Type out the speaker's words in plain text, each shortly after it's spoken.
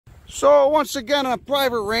So once again on a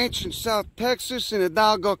private ranch in South Texas in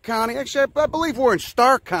Hidalgo County. Actually, I believe we're in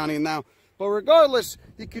Starr County now. But regardless,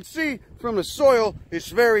 you can see from the soil, it's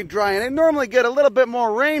very dry. And they normally get a little bit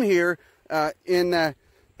more rain here in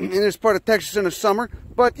this part of Texas in the summer.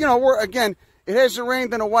 But, you know, it hasn't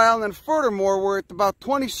rained in a while. And then furthermore, we're at about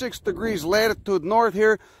 26 degrees latitude north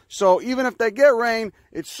here. So even if they get rain,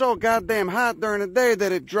 it's so goddamn hot during the day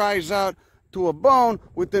that it dries out to a bone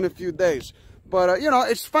within a few days. But, you know,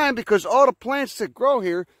 it's fine because all the plants that grow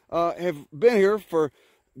here have been here for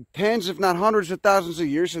tens, if not hundreds of thousands of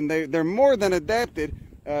years, and they're more than adapted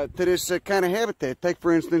to this kind of habitat. Take,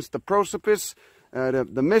 for instance, the prosopis,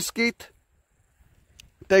 the mesquite.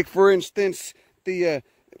 Take, for instance, the,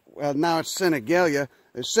 now it's Senegalia,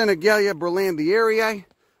 Senegalia berlandieri,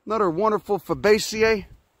 another wonderful fabaceae.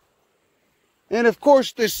 And, of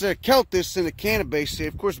course, this Cactus and the Cannabaceae,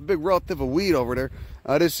 of course, a big relative of weed over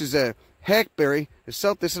there. This is a hackberry, a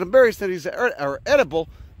celtis, and the berries that are edible,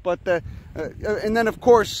 but and then of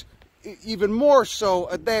course even more so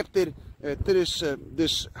adapted to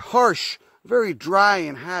this harsh, very dry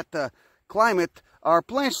and hot climate are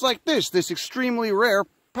plants like this extremely rare,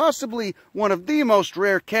 possibly one of the most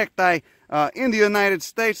rare cacti in the United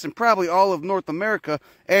States and probably all of North America,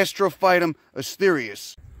 Astrophytum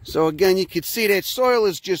asterias. So again, you can see that soil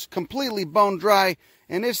is just completely bone dry,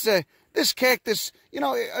 and this cactus, you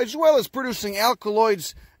know, as well as producing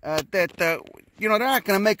alkaloids that, you know, they're not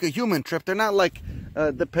going to make a human trip. They're not like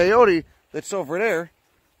the peyote that's over there.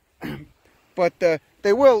 But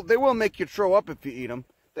they will make you throw up if you eat them.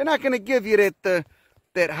 They're not going to give you that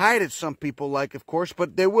high that some people like, of course,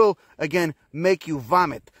 but they will, again, make you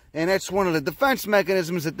vomit. And that's one of the defense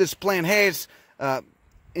mechanisms that this plant has,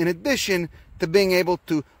 in addition to being able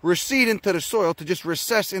to recede into the soil, to just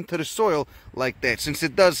recess into the soil like that, since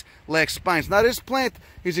it does lack spines. Now, this plant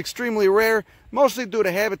is extremely rare, mostly due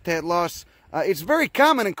to habitat loss. It's very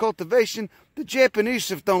common in cultivation. The Japanese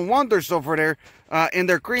have done wonders over there in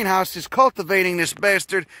their greenhouses cultivating this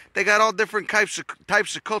bastard. They got all different types of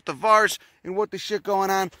cultivars and what the shit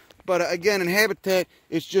going on. But again, in habitat,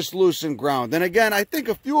 it's just loose and ground. And again, I think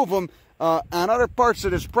a few of them on other parts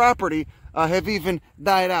of this property have even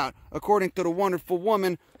died out, according to the wonderful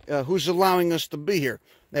woman who's allowing us to be here.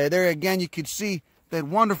 There again, you can see that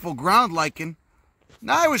wonderful ground lichen.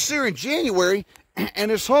 Now, I was here in January,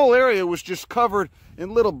 and this whole area was just covered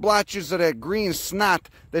in little blotches of that green snot,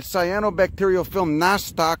 that cyanobacterial film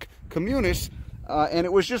Nostoc communis, and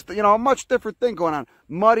it was just, you know, a much different thing going on.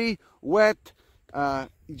 Muddy, wet,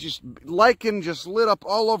 just lichen just lit up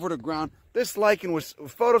all over the ground. This lichen was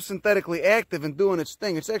photosynthetically active and doing its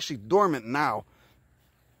thing. It's actually dormant now.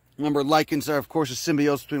 Remember, lichens are, of course, a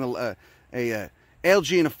symbiosis between a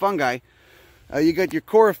algae and a fungi. You got your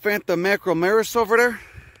Coryphantha macromeris over there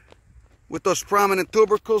with those prominent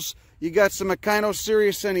tubercles. You got some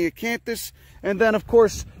Echinocereus and Cactus. And then, of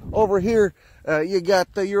course, over here, you got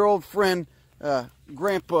your old friend,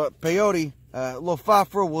 Grandpa Peyote,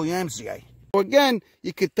 Lophophora williamsii. So again,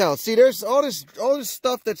 you could tell. See, there's all this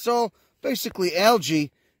stuff that's all basically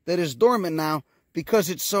algae that is dormant now because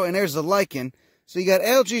it's so, and there's the lichen. So you got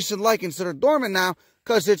algae and lichens that are dormant now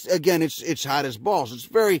because it's, again, it's hot as balls. It's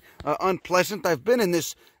very unpleasant. I've been in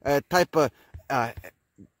this type of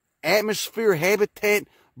atmosphere, habitat,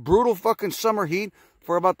 brutal fucking summer heat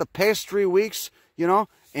for about the past 3 weeks, you know,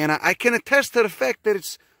 and I can attest to the fact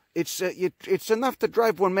that it's enough to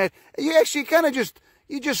drive one mad. You actually kind of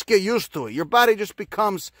you just get used to it. Your body just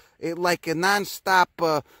becomes like a non-stop,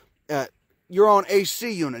 your own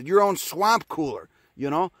AC unit, your own swamp cooler, you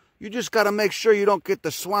know. You just got to make sure you don't get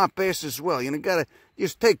the swamp ass as well. You know, got to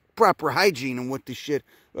just take proper hygiene and with this shit,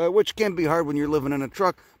 which can be hard when you're living in a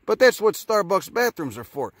truck. But that's what Starbucks bathrooms are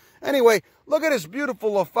for. Anyway, look at this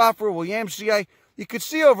beautiful Lophophora williamsii. You could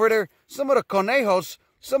see over there some of the conejos,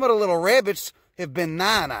 some of the little rabbits have been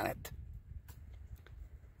gnawing on it.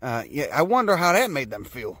 Yeah, I wonder how that made them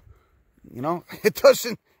feel. You know, it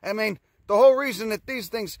doesn't, I mean, the whole reason that these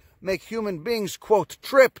things make human beings, quote,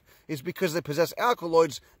 trip is because they possess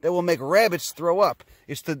alkaloids that will make rabbits throw up.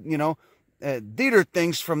 It's to, you know, deter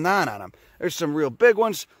things from gnawing on them. There's some real big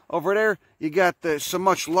ones over there. You got some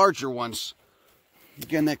much larger ones.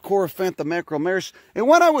 Again, that Coryphantha macromeris. And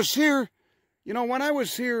when I was here, you know, when I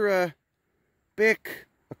was here back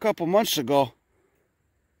a couple months ago,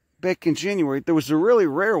 back in January, there was a really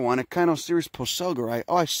rare one, Echinocereus poselgeri.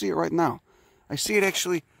 Oh, I see it right now. I see it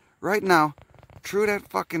actually right now. True that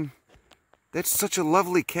fucking, that's such a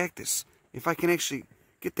lovely cactus. If I can actually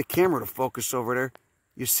get the camera to focus over there.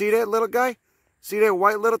 You see that little guy? See that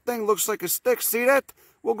white little thing? Looks like a stick. See that?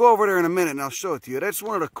 We'll go over there in a minute and I'll show it to you. That's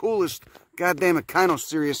one of the coolest goddamn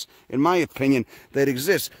echinocerius, in my opinion, that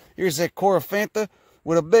exists. Here's that Coryphantha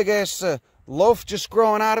with a big-ass loaf just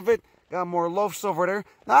growing out of it. Got more loafs over there.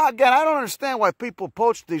 Now, again, I don't understand why people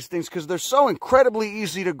poach these things because they're so incredibly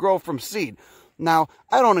easy to grow from seed. Now,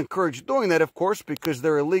 I don't encourage doing that, of course, because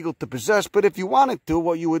they're illegal to possess. But if you wanted to,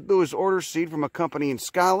 what you would do is order seed from a company in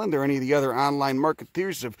Scotland or any of the other online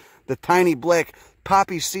marketeers of the tiny black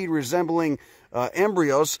poppy seed resembling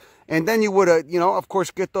embryos. And then you would, of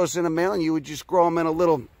course, get those in the mail and you would just grow them in a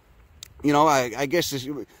little, I guess it's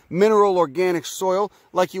mineral organic soil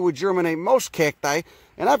like you would germinate most cacti.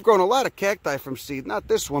 And I've grown a lot of cacti from seed, not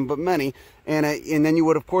this one, but many. And then you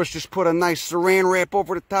would, of course, just put a nice saran wrap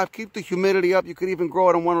over the top, keep the humidity up. You could even grow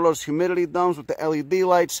it on one of those humidity domes with the LED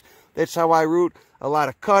lights. That's how I root a lot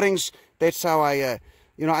of cuttings. That's how I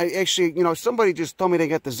actually, somebody just told me they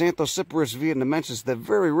got the Xanthocyparis vietnamensis, the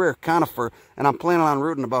very rare conifer, and I'm planning on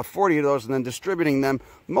rooting about 40 of those and then distributing them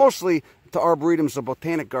mostly to arboretums or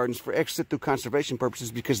botanic gardens for ex situ conservation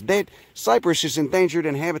purposes, because that cypress is endangered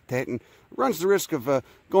in habitat and runs the risk of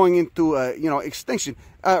going into, extinction.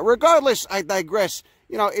 Regardless, I digress.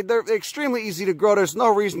 They're extremely easy to grow. There's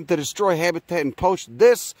no reason to destroy habitat and poach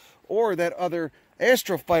this or that other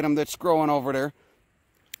astrophytum that's growing over there.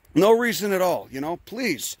 No reason at all,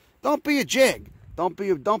 Please, don't be a jag. Don't be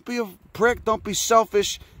a prick. Don't be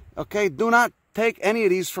selfish, okay? Do not take any of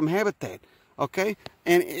these from habitat, okay?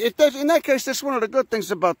 And in that case, that's one of the good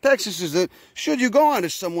things about Texas is that should you go onto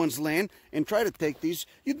someone's land and try to take these,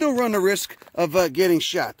 you do run the risk of getting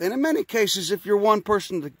shot. And in many cases, if you're one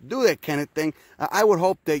person to do that kind of thing, I would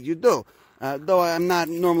hope that you do. Though I'm not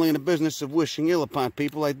normally in the business of wishing ill upon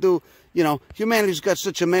people, I do, humanity's got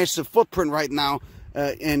such a massive footprint right now,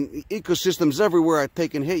 and ecosystems everywhere are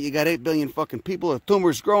taking hit. You got 8 billion fucking people. The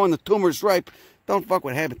tumor's growing. The tumor's ripe. Don't fuck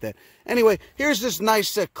with habitat. Anyway, here's this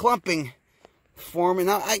nice clumping form. And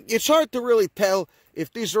now it's hard to really tell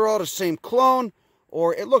if these are all the same clone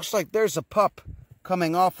or it looks like there's a pup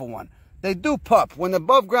coming off of one. They do pup. When the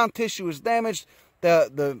above ground tissue is damaged,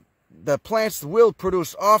 the plants will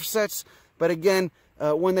produce offsets. But again,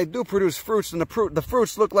 when they do produce fruits, and the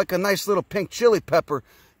fruits look like a nice little pink chili pepper,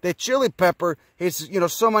 that chili pepper has,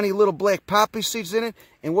 so many little black poppy seeds in it.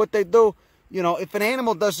 And what they do, if an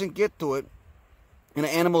animal doesn't get to it, and the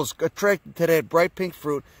animal is attracted to that bright pink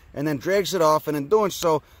fruit, and then drags it off, and in doing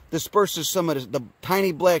so, disperses some of the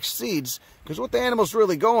tiny black seeds, because what the animal's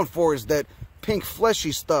really going for is that pink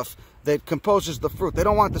fleshy stuff that composes the fruit. They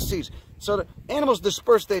don't want the seeds. So the animals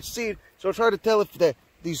disperse that seed, so it's hard to tell if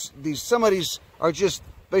some of these are just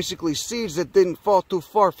basically seeds that didn't fall too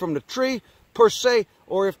far from the tree, per se,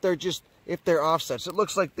 or if they're offsets. It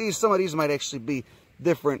looks like some of these might actually be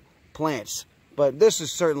different plants, but this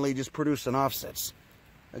is certainly just producing offsets.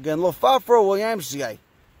 Again, Lophophora williamsii,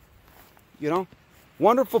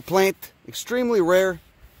 wonderful plant, extremely rare.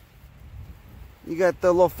 You got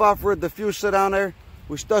the Lophophora diffusa down there,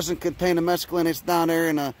 which doesn't contain the mescaline. It's down there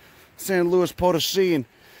in San Luis Potosí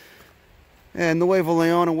and Nuevo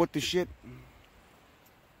León and what the shit.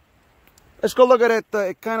 Let's go look at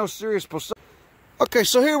that echinocerius poselgeri. Okay,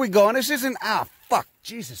 so here we go, and this isn't, fuck,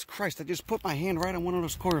 Jesus Christ, I just put my hand right on one of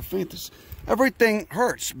those Coryphanthus. Everything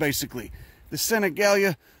hurts, basically. The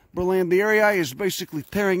Senegalia berlandieri is basically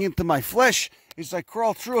tearing into my flesh as I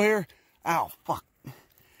crawl through here. Ow, fuck.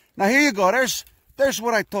 Now, here you go, there's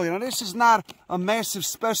what I told you. Now, this is not a massive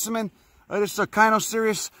specimen. This is a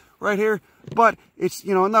echinocerius right here, but it's,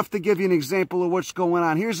 enough to give you an example of what's going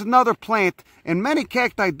on. Here's another plant, and many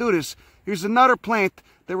cacti do this. Here's another plant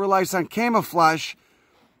that relies on camouflage,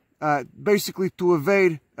 basically to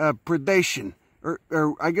evade predation,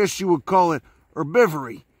 or I guess you would call it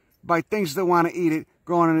herbivory, by things that want to eat it,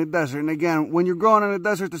 growing in the desert. And again, when you're growing in the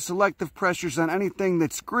desert, the selective pressures on anything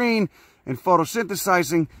that's green and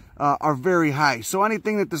photosynthesizing are very high. So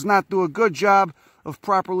anything that does not do a good job of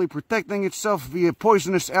properly protecting itself via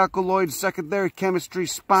poisonous alkaloids, secondary chemistry,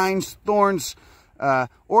 spines, thorns,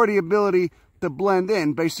 or the ability to blend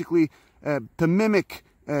in, basically to mimic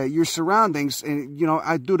your surroundings, and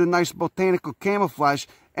I do the nice botanical camouflage.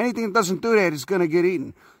 Anything that doesn't do that is going to get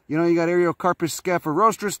eaten. You got Areocarpus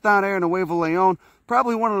scapharostris down there in Nuevo León,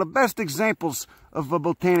 probably one of the best examples of a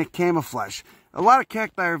botanic camouflage. A lot of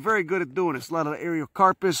cacti are very good at doing this. A lot of the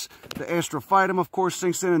Areocarpus, the astrophytum, of course,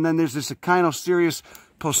 sinks in, and then there's this echinocerius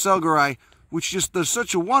poselgeri, which just does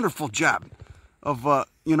such a wonderful job of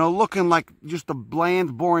looking like just a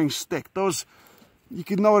bland, boring stick. Those, you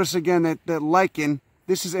can notice again that lichen.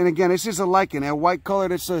 This is a lichen. A white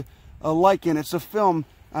color, it's a lichen. It's a film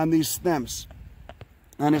on these stems,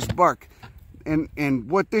 on its bark. And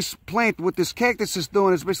what this plant, what this cactus is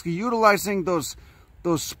doing is basically utilizing those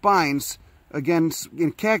those spines. Again,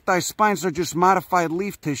 in cacti, spines are just modified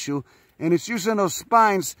leaf tissue, and it's using those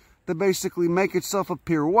spines to basically make itself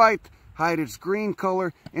appear white, hide its green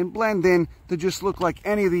color, and blend in to just look like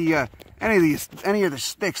any of the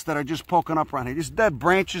sticks that are just poking up around here. Just dead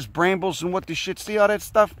branches, brambles, and what the shit. See all that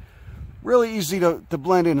stuff? Really easy to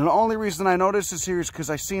blend in. And the only reason I know this is here is because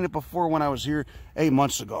I seen it before when I was here 8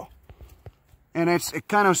 months ago. And it's a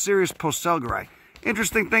kind of serious poselgeri.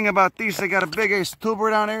 Interesting thing about these, they got a big ass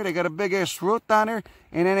tuber down there, they got a big ass root down there,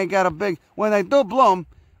 and then they got a big, when they do bloom,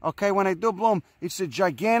 okay, when they do bloom, it's a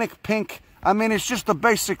gigantic pink, I mean, it's just a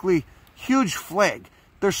basically huge flag.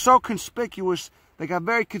 They're so conspicuous, they got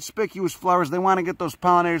very conspicuous flowers, they want to get those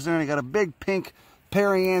pollinators in, they got a big pink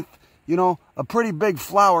perianth, you know, a pretty big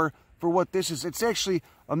flower for what this is. It's actually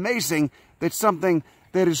amazing that something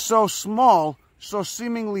that is so small, so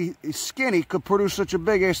seemingly skinny, could produce such a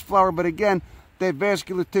big ass flower, but again, that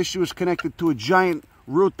vascular tissue is connected to a giant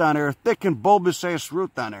root down there, a thick and bulbous ass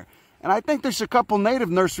root down there. And I think there's a couple native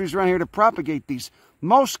nurseries around here to propagate these.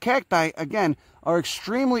 Most cacti, again, are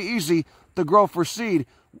extremely easy to grow from seed,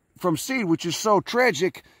 which is so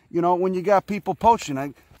tragic, you know, when you got people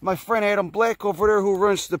poaching. My friend Adam Black over there, who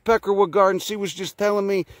runs the Peckerwood Gardens, he was just telling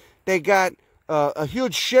me they got a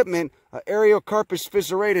huge shipment, Areocarpus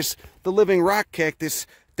fissuratus, the living rock cactus,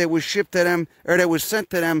 that was shipped to them, or that was sent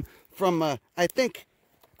to them from, I think,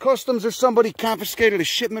 Customs or somebody confiscated a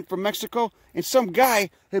shipment from Mexico, and some guy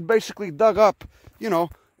had basically dug up, you know,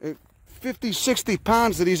 50, 60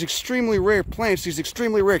 pounds of these extremely rare plants, these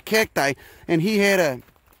extremely rare cacti, and he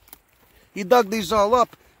dug these all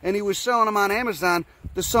up, and he was selling them on Amazon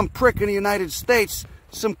to some prick in the United States,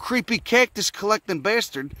 some creepy cactus collecting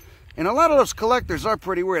bastard. And a lot of those collectors are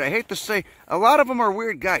pretty weird. I hate to say, a lot of them are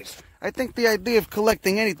weird guys. I think the idea of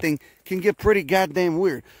collecting anything can get pretty goddamn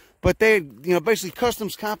weird. But they, you know, basically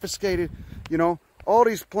Customs confiscated, you know, all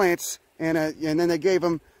these plants, and then they gave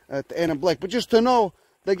them to Adam Blake. But just to know,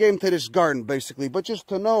 they gave them to this garden, basically. But just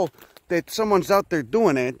to know that someone's out there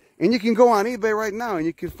doing it, and you can go on eBay right now, and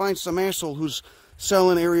you can find some asshole who's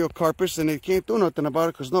selling Areocarpus, and they can't do nothing about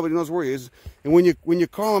it because nobody knows where he is. And when you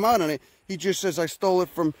call him out on it, he just says, I stole it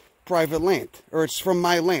from private land, or it's from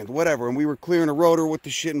my land, whatever, and we were clearing a rotor with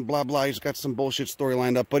the shit and blah blah. He's got some bullshit story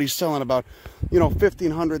lined up, but he's selling about, you know,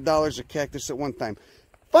 $1,500 a cactus at one time.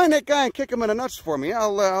 Find that guy and kick him in the nuts for me.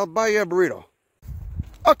 I'll buy you a burrito.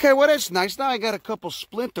 Okay, well, that's nice. Now I got a couple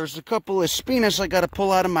splinters, a couple of espinas I got to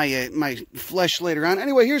pull out of my my flesh later on.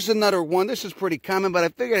 Anyway, here's another one. This is pretty common, but I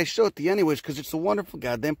figured I'd show it to you anyways because it's a wonderful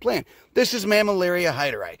goddamn plant. This is Mammillaria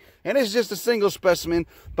heyderi, and it's just a single specimen,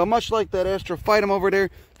 but much like that astrophytum over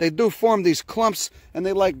there, they do form these clumps, and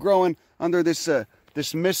they like growing under this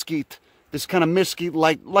this mesquite, this kind of mesquite,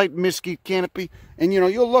 light mesquite canopy. And, you know,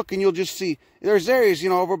 you'll look and you'll just see, there's areas, you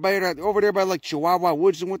know, over there by like Chihuahua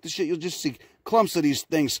Woods and what the shit, you'll just see clumps of these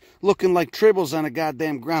things looking like tribbles on a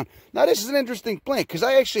goddamn ground. Now, this is an interesting plant because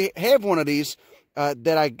I actually have one of these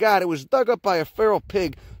that I got. It was dug up by a feral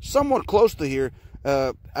pig somewhat close to here.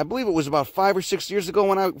 I believe it was about 5 or 6 years ago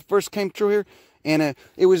when I first came through here. And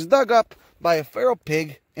it was dug up by a feral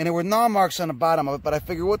pig, and there were gnaw marks on the bottom of it. But I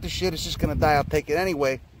figured, what the shit, it's just going to die. I'll take it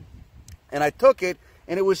anyway. And I took it,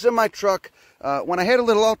 and it was in my truck when I had a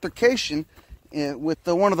little altercation with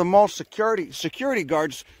one of the mall security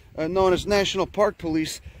guards known as National Park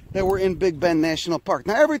Police that were in Big Bend National Park.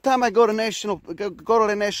 Now, every time I go to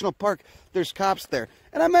the National Park, there's cops there.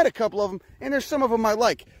 And I met a couple of them, and there's some of them I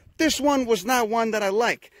like. This one was not one that I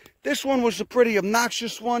like. This one was a pretty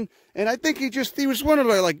obnoxious one, and I think he was one of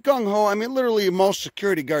the, like, gung-ho. I mean, literally a mall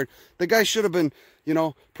security guard. The guy should have been, you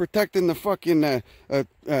know, protecting the fucking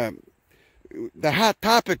the Hot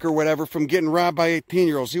Topic or whatever from getting robbed by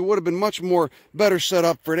 18-year-olds. He would have been much more better set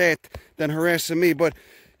up for that than harassing me. But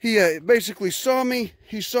he basically saw me.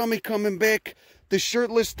 He saw me coming back, the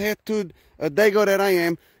shirtless, tattooed dago that I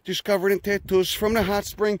am, just covered in tattoos from the hot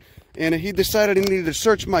spring. And he decided he needed to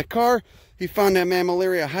search my car. He found that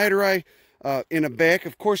Mammillaria heyderi in the back.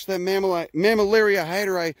 Of course, that Mammillaria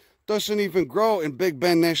heyderi doesn't even grow in Big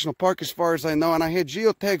Bend National Park as far as I know, and I had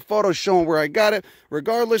geotag photos showing where I got it.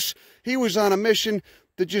 Regardless, he was on a mission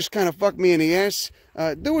to just kind of fuck me in the ass.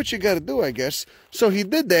 Do what you got to do, I guess. So he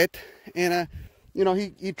did that, and you know,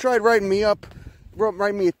 he tried writing me up,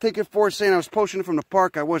 writing me a ticket for it, saying I was poaching it from the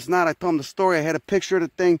park. I was not. I told him the story. I had a picture of the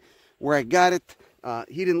thing where I got it.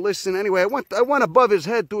 He didn't listen. Anyway, I went above his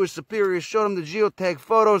head to his superiors, showed him the geotag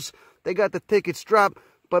photos. They got the tickets dropped.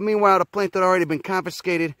 But meanwhile, the plant had already been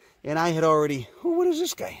confiscated, and I had already... Oh, what is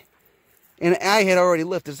this guy? And I had already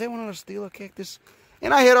left. Does anyone want to steal a cactus?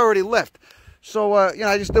 And I had already left. So, you know,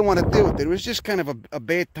 I just didn't want to deal with it. It was just kind of a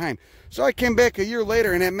bad time. So I came back a year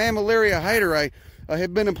later, and that Mammillaria heyderi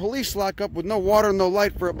had been in police lockup with no water, no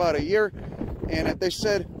light for about a year. And they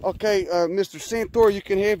said, okay, Mr. Santor, you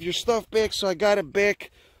can have your stuff back. So I got it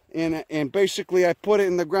back. And basically I put it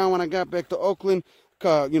in the ground when I got back to Oakland,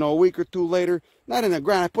 you know, a week or two later. Not in the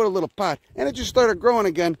ground, I put a little pot. And it just started growing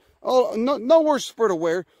again. Oh, no worse for the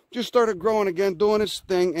wear. Just started growing again, doing its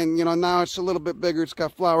thing. And, you know, now it's a little bit bigger. It's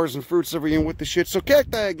got flowers and fruits everything with the shit. So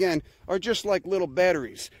cacti, again, are just like little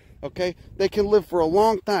batteries. Okay, they can live for a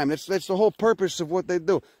long time. That's the whole purpose of what they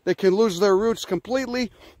do. They can lose their roots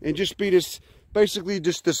completely and just be this, basically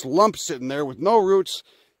just this lump sitting there with no roots.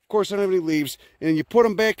 Of course, I don't have any leaves. And you put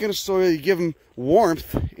them back in the soil, you give them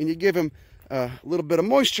warmth, and you give them a little bit of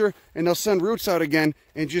moisture, and they'll send roots out again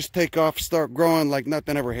and just take off, start growing like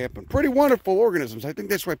nothing ever happened. Pretty wonderful organisms. I think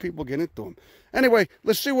that's why people get into them. Anyway,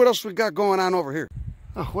 let's see what else we got going on over here.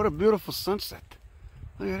 Oh, what a beautiful sunset.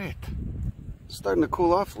 Look at it. It's starting to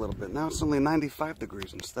cool off a little bit. Now it's only 95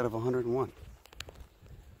 degrees instead of 101.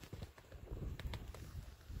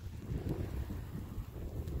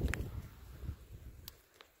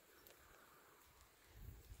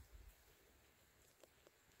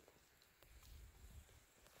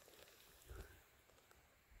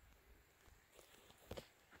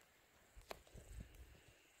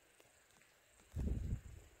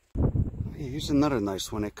 Here's another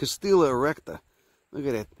nice one, a Castilla erecta. Look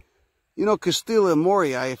at it. You know Castilla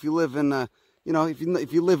morii, if you live in, you know, if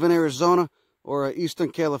you live in Arizona or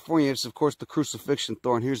Eastern California, it's of course the crucifixion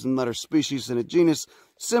thorn. Here's another species in a genus,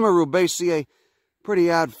 Cimarubaceae.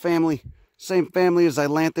 Pretty odd family. Same family as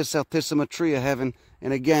Ailanthus altissima, tree of heaven.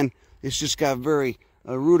 And again, it's just got very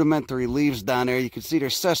rudimentary leaves down there. You can see they're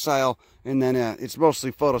sessile, and then it's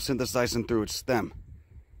mostly photosynthesizing through its stem.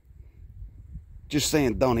 Just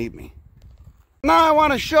saying, don't eat me. Now I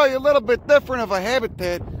want to show you a little bit different of a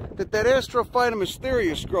habitat that Astrophytum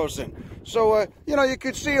asterias grows in. So, you know, you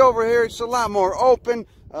can see over here, it's a lot more open.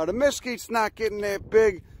 The mesquite's not getting that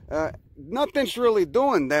big. Nothing's really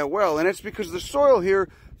doing that well. And it's because the soil here,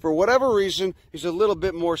 for whatever reason, is a little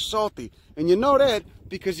bit more salty. And you know that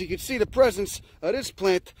because you can see the presence of this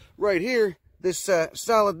plant right here, this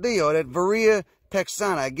solidio, that Varia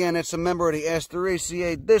texana. Again, it's a member of the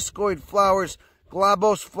Asteraceae, discoid flowers,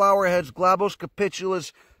 globose flower heads, globose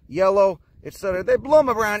capitulas, yellow, etc. They bloom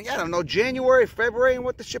around, I don't know, January, February, and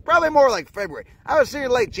what the shit. Probably more like February. I was seeing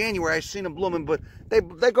late January, I've seen them blooming, but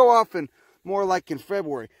they go off in more like in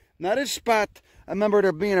February. Now this spot, I remember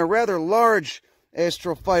there being a rather large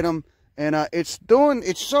Astrophytum, and it's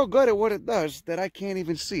so good at what it does that I can't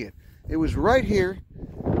even see it. It was right here.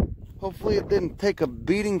 Hopefully it didn't take a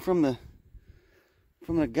beating from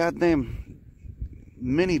the goddamn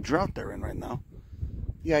mini drought they're in right now.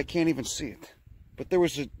 Yeah, I can't even see it. But there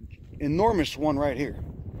was an enormous one right here.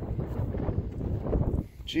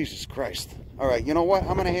 Jesus Christ. All right, you know what?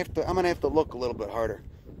 I'm gonna have to look a little bit harder.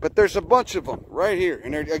 But there's a bunch of them right here.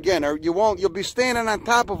 And again, you'll be standing on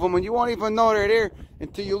top of them and you won't even know they're there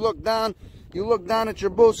until you look down. You look down at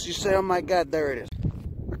your boots, you say, oh my God, there it is.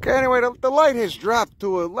 Okay, anyway, the light has dropped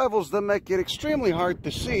to levels that make it extremely hard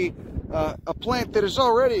to see a plant that is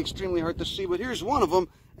already extremely hard to see. But here's one of them,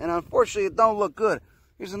 and unfortunately it don't look good.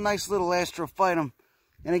 Here's a nice little Astrophytum.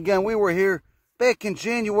 And again, we were here back in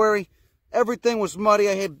January. Everything was muddy.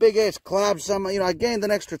 I had big ass clobs on my, you know, I gained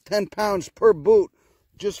an extra 10 pounds per boot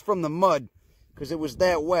just from the mud because it was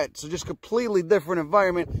that wet. So just completely different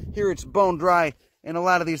environment. Here it's bone dry, and a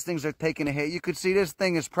lot of these things are taking a hit. You could see this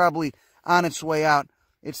thing is probably on its way out.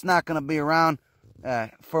 It's not going to be around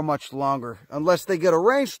for much longer unless they get a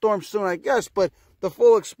rainstorm soon, I guess. But the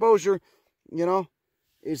full exposure, you know,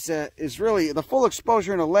 is really the full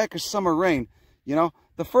exposure and a lack of summer rain. You know,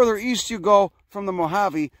 the further east you go from the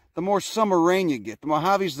Mojave, the more summer rain you get. The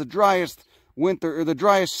Mojave's the driest winter or the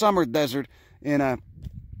driest summer desert in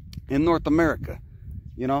North America.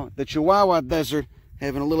 You know, the Chihuahua Desert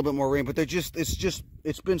having a little bit more rain, but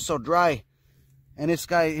it's been so dry. And this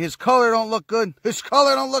guy, his color don't look good. His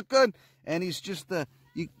color don't look good. And he's just,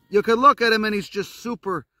 you could look at him and he's just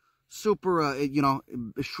super, you know,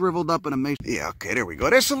 shriveled up and amazing. Yeah, okay, there we go.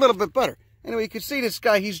 That's a little bit better. Anyway, you can see this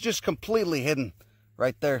guy, he's just completely hidden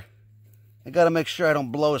right there. I got to make sure I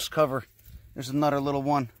don't blow his cover. There's another little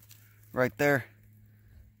one right there.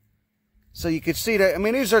 So you can see that, I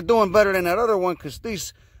mean, these are doing better than that other one because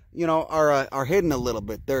these, you know, are hidden a little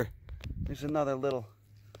bit. There's another little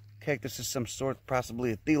cactus of some sort,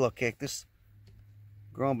 possibly a Thilo cactus,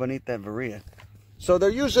 growing beneath that Varia. So they're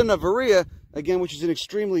using the Varia, again, which is an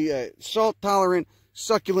extremely salt-tolerant,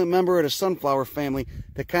 succulent member of the sunflower family,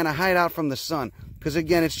 to kind of hide out from the sun. Because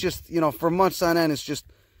again, it's just, you know, for months on end, it's just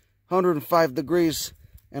 105 degrees,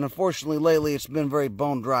 and unfortunately lately it's been very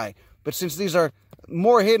bone dry. But since these are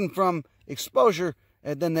more hidden from exposure.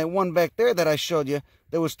 And then that one back there that I showed you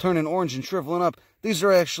that was turning orange and shriveling up, these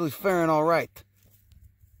are actually faring all right.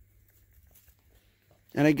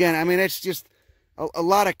 And again, I mean, it's just a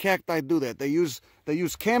lot of cacti do that. They use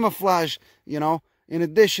camouflage, you know, in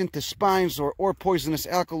addition to spines or poisonous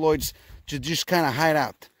alkaloids to just kind of hide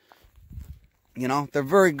out. You know, they're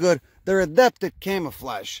very good. They're adept at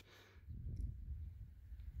camouflage.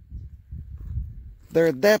 They're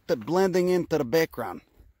adept at blending into the background.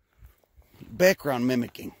 Background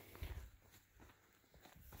mimicking.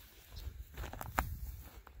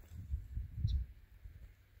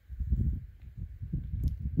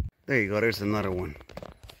 There you go, there's another one.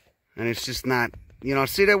 And it's just not, you know,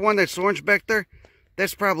 see that one that's orange back there?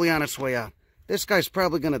 That's probably on its way out. This guy's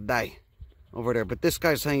probably going to die over there, but this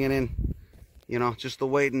guy's hanging in, you know, just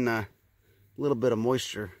awaiting a little bit of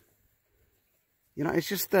moisture. You know, it's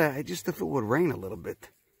just if it would rain a little bit.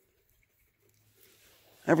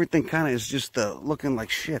 Everything kind of is just looking like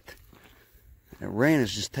shit. The rain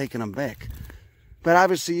is just taking them back. But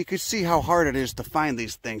obviously you can see how hard it is to find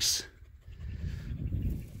these things.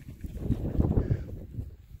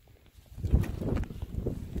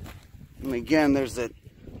 And again, there's that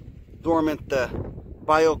dormant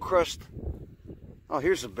bio crust. Oh,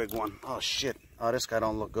 here's a big one. Oh, shit. Oh, this guy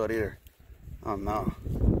don't look good either. Oh, no.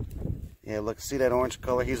 Yeah, look, see that orange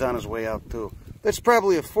color? He's on his way out, too. That's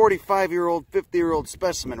probably a 45-year-old, 50-year-old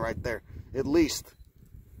specimen right there, at least.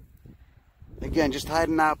 Again, just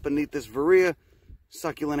hiding out beneath this Varia,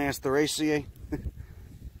 succulent asteraceae.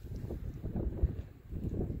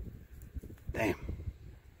 Damn.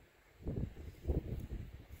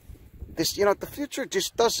 This, you know, the future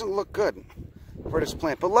just doesn't look good for this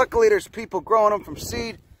plant. But luckily, there's people growing them from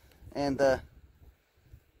seed and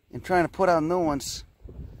trying to put out new ones.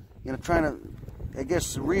 You know, trying to, I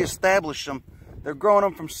guess, reestablish them. They're growing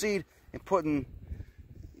them from seed and putting,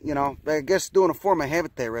 you know, I guess doing a form of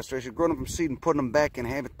habitat restoration, growing them from seed and putting them back in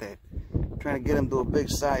habitat, trying to get them to a big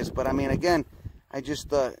size. But I mean, again, I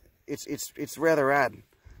just, it's rather odd.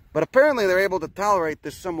 But apparently, they're able to tolerate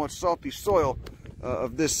this somewhat salty soil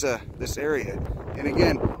of this area. And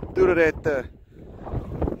again, due to that,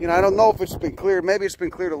 you know, I don't know if it's been cleared. Maybe it's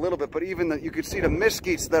been cleared a little bit, but even you can see the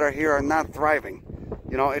mesquites that are here are not thriving.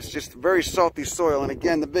 You know, it's just very salty soil. And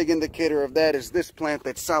again, the big indicator of that is this plant,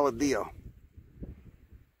 that's Solidio.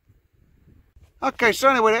 Okay, so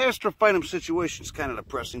anyway, the astrophytum situation is kind of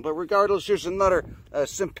depressing. But regardless, here's another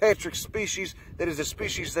sympatric species that is a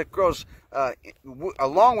species that grows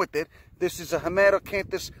along with it. This is a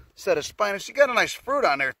Haematocanthus setaspinus. You got a nice fruit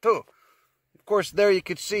on there, too. Of course, there you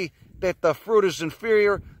can see that the fruit is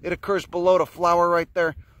inferior. It occurs below the flower right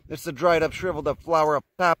there. It's the dried up, shriveled up flower up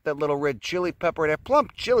top, that little red chili pepper. That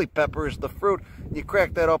plump chili pepper is the fruit. You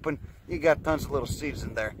crack that open, you got tons of little seeds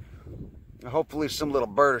in there. Hopefully some little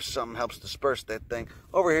bird or something helps disperse that thing.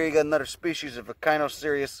 Over here you got another species of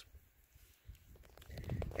Echinocereus.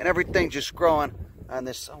 And everything just growing on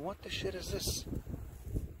this. Oh, what the shit is this?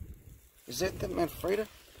 Is that the Manfreda?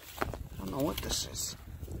 I don't know what this is.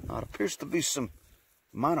 Oh, it appears to be some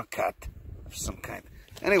monocot of some kind.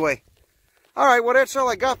 Anyway. Alright, well that's all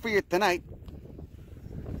I got for you tonight.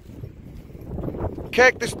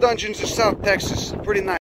 Cactus Dungeons of South Texas. Pretty nice.